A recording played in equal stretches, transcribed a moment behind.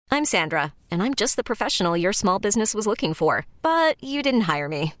I'm Sandra, and I'm just the professional your small business was looking for. But you didn't hire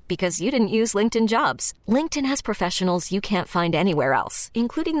me because you didn't use LinkedIn Jobs. LinkedIn has professionals you can't find anywhere else,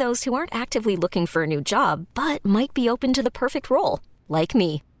 including those who aren't actively looking for a new job, but might be open to the perfect role, like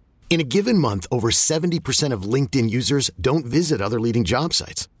me. In a given month, over 70% of LinkedIn users don't visit other leading job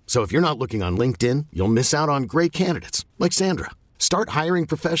sites. So if you're not looking on LinkedIn, you'll miss out on great candidates like Sandra. Start hiring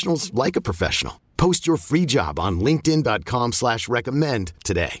professionals like a professional. Post your free job on linkedin.com/recommend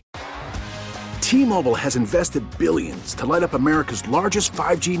today. T-Mobile has invested billions to light up America's largest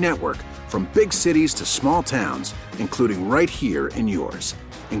 5G network, from big cities to small towns, including right here in yours.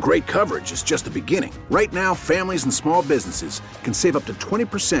 And great coverage is just the beginning. Right now, families and small businesses can save up to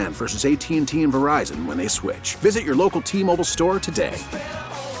 20% versus AT&T and Verizon when they switch. Visit your local T-Mobile store today.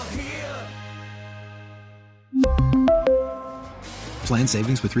 Plan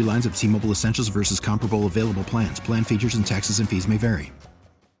savings with 3 lines of T-Mobile Essentials versus comparable available plans. Plan features and taxes and fees may vary.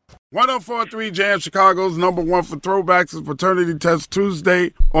 104.3 Jam, Chicago's number one for throwbacks, is Paternity Test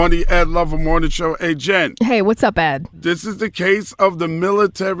Tuesday on the Ed Lover Morning Show. Hey, Jen. Hey, what's up, Ed? This is the case of the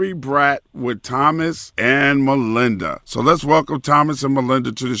military brat with Thomas and Melinda. So let's welcome Thomas and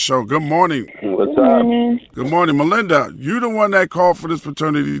Melinda to the show. Good morning. What's up? Good morning. Melinda, you the one that called for this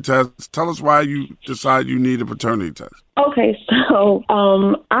paternity test. Tell us why you decide you need a paternity test. Okay, so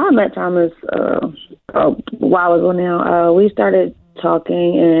I met Thomas a while ago now. We started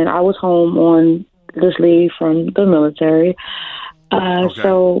talking, and I was home on this leave from the military.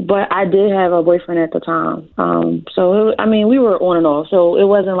 But I did have a boyfriend at the time. We were on and off. So it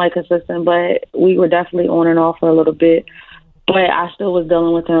wasn't like consistent, but we were definitely on and off for a little bit. But I still was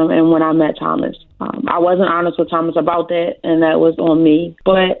dealing with him. And when I met Thomas, I wasn't honest with Thomas about that, and that was on me.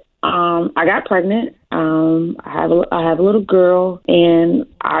 But I got pregnant. I have a little girl, and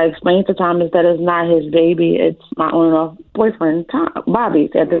I explained to Thomas that it's not his baby. It's my on and off boyfriend,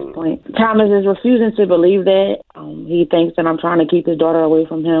 Bobby's at this point. Thomas is refusing to believe that. He thinks that I'm trying to keep his daughter away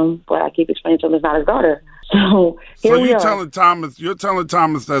from him, but I keep explaining to him it's not his daughter. So you're telling Thomas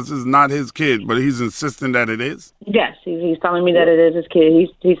that this is not his kid, but he's insisting that it is? Yes, he's telling me that it is his kid.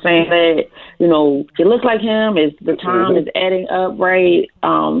 He's saying that, she looks like him. The time is adding up, right?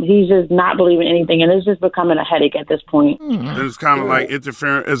 He's just not believing anything, and it's just becoming a headache at this point. It's kind of like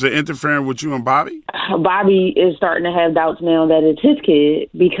interfering. Is it interfering with you and Bobby? Bobby is starting to have doubts now that it's his kid,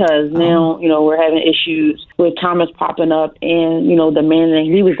 because now, we're having issues with Thomas popping up and,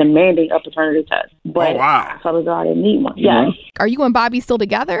 he was demanding a paternity test. But I told her I didn't need one. Yeah. Are you and Bobby still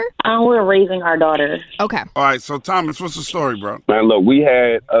together? We're raising our daughter. Okay. All right. So, Thomas, what's the story, bro? Man, look, we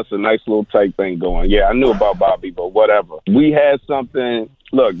had us a nice little tight thing going. Yeah, I knew about Bobby, but whatever. We had something.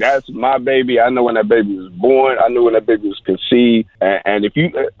 Look, that's my baby. I know when that baby was born. I knew when that baby was conceived. And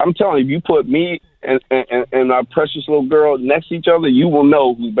I'm telling you, if you put me and our precious little girl next to each other, you will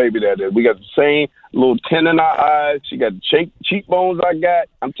know whose baby that is. We got the same little tin in our eyes. She got the cheekbones I got.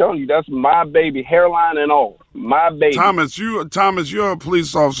 I'm telling you, that's my baby, hairline and all. My baby. Thomas, you're a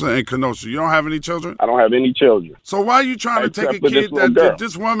police officer in Kenosha. You don't have any children? I don't have any children. So why are you trying to take a kid that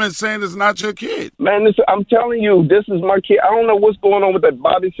this woman's saying is not your kid? Man, I'm telling you, this is my kid. I don't know what's going on with that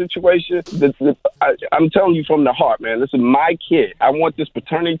Bobby situation. I'm telling you from the heart, man. This is my kid. I want this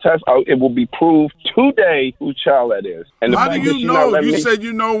paternity test. It will be proved today whose child that is. And how do you know? You said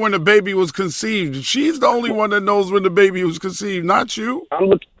you know when the baby was conceived. She's the only one that knows when the baby was conceived, not you.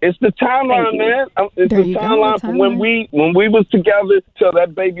 It's the timeline, man. It's the timeline from when we was together till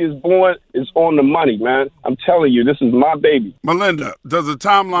that baby is born. Is on the money, man. I'm telling you, this is my baby. Melinda, does the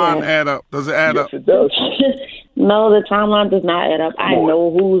timeline add up? Does it add up? Yes, it does. No, the timeline does not add up. I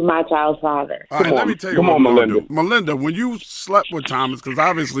know who's my child's father. All right, let me tell you what Melinda. Melinda, when you slept with Thomas, because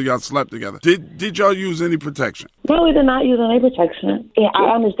obviously y'all slept together, did y'all use any protection? No, we did not use any protection. Yeah,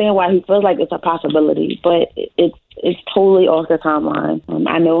 I understand why he feels like it's a possibility, but it's totally off the timeline.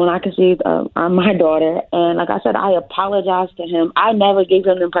 I know when I conceived my daughter, and like I said, I apologized to him. I never gave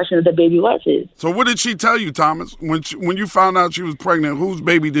him the impression that the baby was his. So what did she tell you, Thomas? When you found out she was pregnant, whose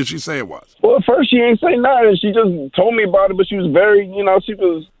baby did she say it was? Well, at first she ain't say nothing. She just told me about it, but she was very, she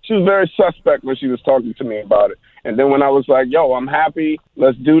was very suspect when she was talking to me about it. And then when I was like, yo, I'm happy,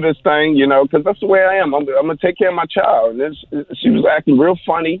 let's do this thing, because that's the way I am. I'm going to take care of my child. And then she was acting real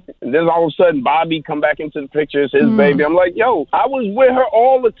funny. And then all of a sudden, Bobby come back into the picture as his baby. I'm like, yo, I was with her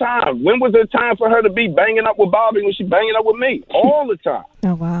all the time. When was there time for her to be banging up with Bobby when she banging up with me? All the time.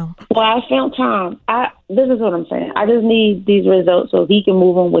 Oh, wow. Well, I found time. This is what I'm saying. I just need these results so he can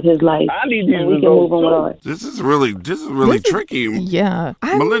move on with his life. I need these and we results can move on with too. ours. This is really tricky. Yeah.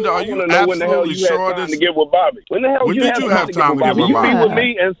 Melinda, are I you want to know when the hell absolutely you sure had time this? to get with Bobby. When the hell When you did had you have time to get with Bobby? You Bobby? be with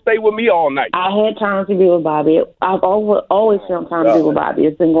me and stay with me all night. I had time to be with Bobby. I've always found time to be with Bobby.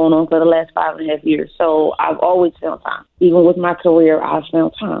 It's been going on for the last 5.5 years. So I've always found time. Even with my career, I've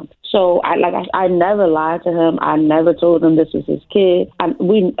found time. So I never lied to him. I never told him this was his kid. I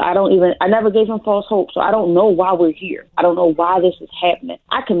never gave him false hope. So I don't know why we're here. I don't know why this is happening.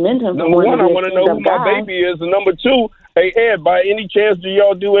 I commend him. Number one, I want to know who my baby is. And number two, hey, Ed, by any chance, do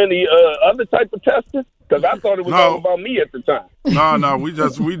y'all do any other type of testing? Because I thought it was all about me at the time. No, we do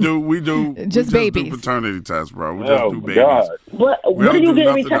Just babies. do paternity tests, bro. We just do babies. God. What are you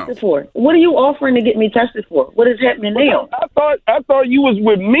getting me tested for? What are you offering to get me tested for? What is happening now? I thought you was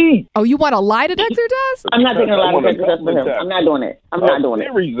with me. Oh, you want a lie detector test? I'm not taking a lie detector test for him. I'm not doing it. I'm not doing it.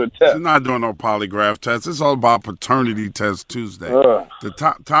 Series of tests. She's not doing no polygraph test. It's all about paternity test Tuesday.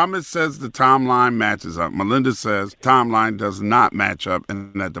 Thomas says the timeline matches up. Melinda says timeline does not match up,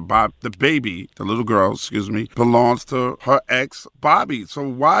 and that the baby, the little girl, belongs to her ex, Bobby. So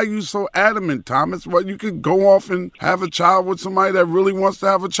why are you so adamant, Thomas? Well, you could go off and have a child with somebody that really wants to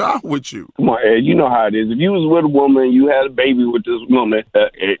have a child with you. Come on, Ed, you know how it is. If you was with a woman, you had a baby with this woman,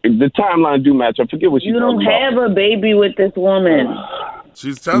 the timeline do match up. Forget what you don't have a baby with this woman.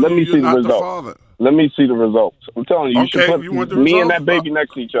 She's telling you you're not the father. Let me see the results. I'm telling you, Okay, you should put me and that baby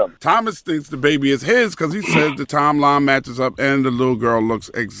next to each other. Thomas thinks the baby is his because he says the timeline matches up and the little girl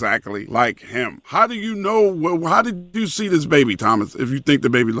looks exactly like him. How do you know? How did you see this baby, Thomas, if you think the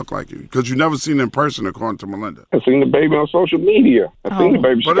baby looked like you? Because you never seen it in person, according to Melinda. I seen the baby on social media. I seen the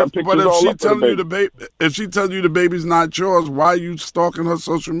baby. She got pictures all up of the baby. If she tells you the baby's not yours, why are you stalking her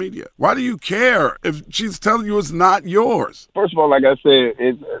social media? Why do you care if she's telling you it's not yours? First of all, like I said,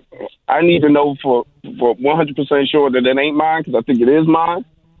 I need to know for 100% sure that it ain't mine, because I think it is mine.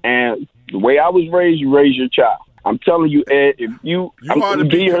 And the way I was raised, you raise your child. I'm telling you, Ed, if I'm ought to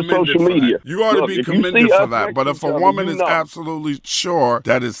be her social media. You ought to be commended for that. But if a woman is absolutely sure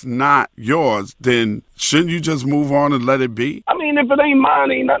that it's not yours, then shouldn't you just move on and let it be? I mean, if it ain't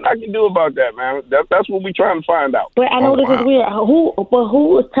mine, ain't nothing I can do about that, man. That's what we trying to find out. But I know this is weird.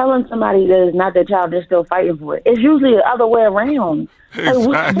 Who is telling somebody that it's not their child, they're still fighting for it? It's usually the other way around.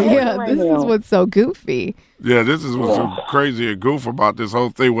 Exactly. This is what's so goofy. Yeah, this is what's so crazy and goof about this whole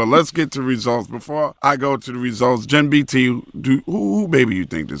thing. Well, let's get to results. Before I go to the results, Jen BT, who baby you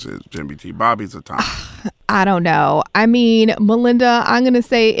think this is, Jen BT? Bobby's or Tom? I don't know. I mean, Melinda, I'm going to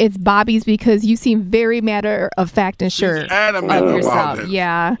say it's Bobby's because you seem very matter of fact and sure of yourself. It.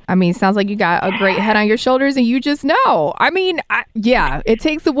 Yeah. I mean, sounds like you got a great head on your shoulders and you just know. I mean, it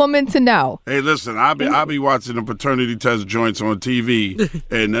takes a woman to know. Hey, listen, I'll be watching the paternity test joints on TV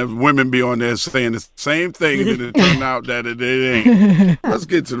and the women be on there saying the same thing and then it turned out that it ain't. Let's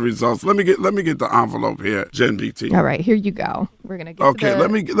get to the results. Let me get the envelope here, Jen BT. All right, here you go. We're going to get to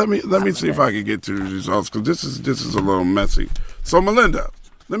let me see if I can get to the results, because this is a little messy. So, Melinda,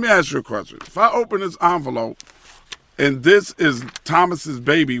 let me ask you a question. If I open this envelope and this is Thomas's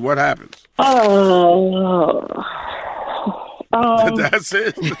baby, what happens? That's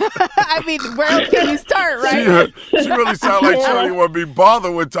it. I mean, where else can you start, right? She really sounds like she don't even want to be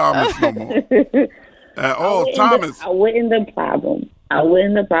bothered with Thomas no more. Thomas. I wouldn't the problem. I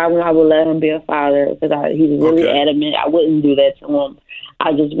would let him be a father because he's really adamant. I wouldn't do that to him.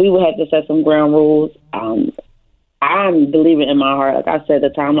 We would have to set some ground rules. I'm believing in my heart. Like I said, the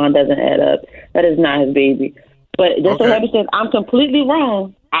timeline doesn't add up. That is not his baby. But just so happens since I'm completely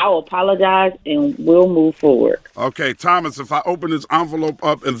wrong, I'll apologize and we'll move forward. Okay, Thomas, if I open this envelope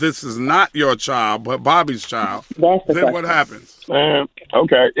up and this is not your child, but Bobby's child, then what happens?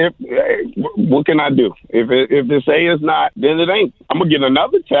 Okay, what can I do? If they say it's not, then it ain't. I'm going to get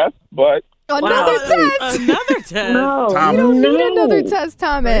another test, but... Another test? No, Thomas. You don't need another test,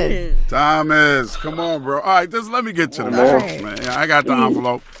 Thomas. Thomas, come on, bro. All right, just let me get to the results, man. I got the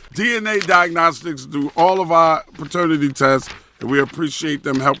envelope. DNA Diagnostics do all of our paternity tests, and we appreciate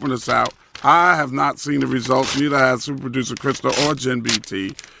them helping us out. I have not seen the results. Neither has super producer Krista or Jen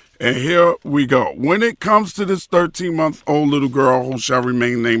BT. And here we go. When it comes to this 13-month-old little girl who shall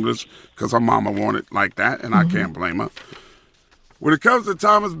remain nameless because her mama wanted like that, and I can't blame her. When it comes to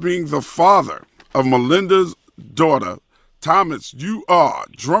Thomas being the father of Melinda's daughter, Thomas, you are,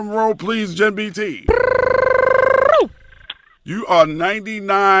 drum roll please, Jen BT. You are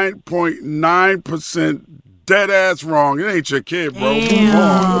 99.9% dead ass wrong. It ain't your kid, bro. Move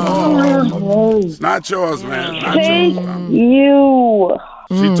on. It's not yours, man. Not yours. You.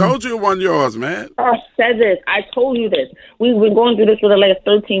 She told you it wasn't yours, man. I said this. I told you this. We've been going through this for the last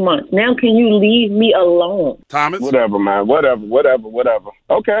 13 months. Now can you leave me alone? Thomas? Whatever, man. Whatever.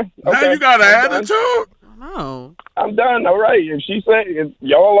 Okay. Now you got an attitude? No. I'm done. All right. If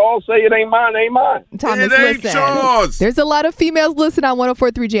y'all all say it ain't mine, Thomas, It ain't listen. yours. There's a lot of females listening on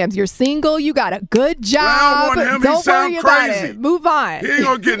 104.3 Jams. You're single. You got a good job. I don't want him. He Don't sound worry about crazy. it. Move on. He ain't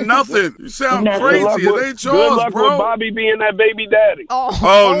gonna get nothing. You sound Good crazy. luck It ain't good yours, luck bro. with Bobby being that baby daddy.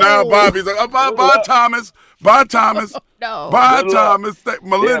 Oh, now Bobby's like, bye, Thomas. Bye, Thomas. No. Bye, Good luck. Thomas.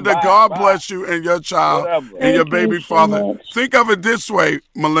 Melinda, bye, God bye. bless you and your child Whatever. and your Thank you baby so father. much. Think of it this way,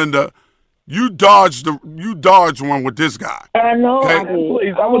 Melinda. You dodged one with this guy. I know. Okay. I did.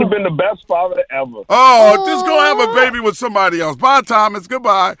 Please, I would have been the best father ever. Oh, just go have a baby with somebody else. Bye, Thomas.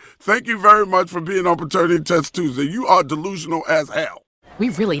 Goodbye. Thank you very much for being on Paternity Test Tuesday. You are delusional as hell. We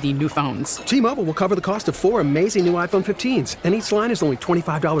really need new phones. T-Mobile will cover the cost of 4 amazing new iPhone 15s, and each line is only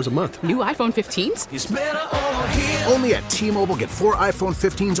 $25 a month. New iPhone 15s? Only at T-Mobile, get 4 iPhone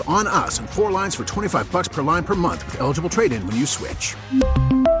 15s on us and 4 lines for $25 per line per month with eligible trade-in when you switch.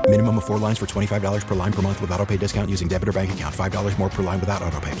 Minimum of 4 lines for $25 per line per month with autopay discount using debit or bank account. $5 more per line without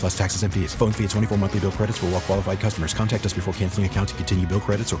autopay, plus taxes and fees. Phone fee at 24 monthly bill credits for well-qualified customers. Contact us before canceling account to continue bill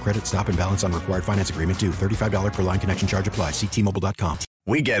credits or credit stop and balance on required finance agreement due. $35 per line connection charge applies. See T-Mobile.com.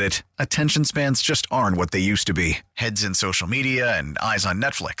 We get it. Attention spans just aren't what they used to be. Heads in social media and eyes on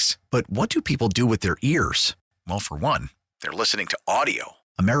Netflix. But what do people do with their ears? Well, for one, they're listening to audio.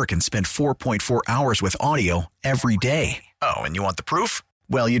 Americans spend 4.4 hours with audio every day. Oh, and you want the proof?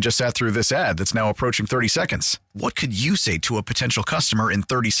 Well, you just sat through this ad that's now approaching 30 seconds. What could you say to a potential customer in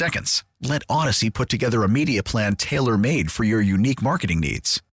 30 seconds? Let Odyssey put together a media plan tailor-made for your unique marketing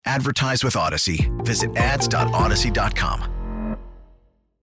needs. Advertise with Odyssey. Visit ads.odyssey.com.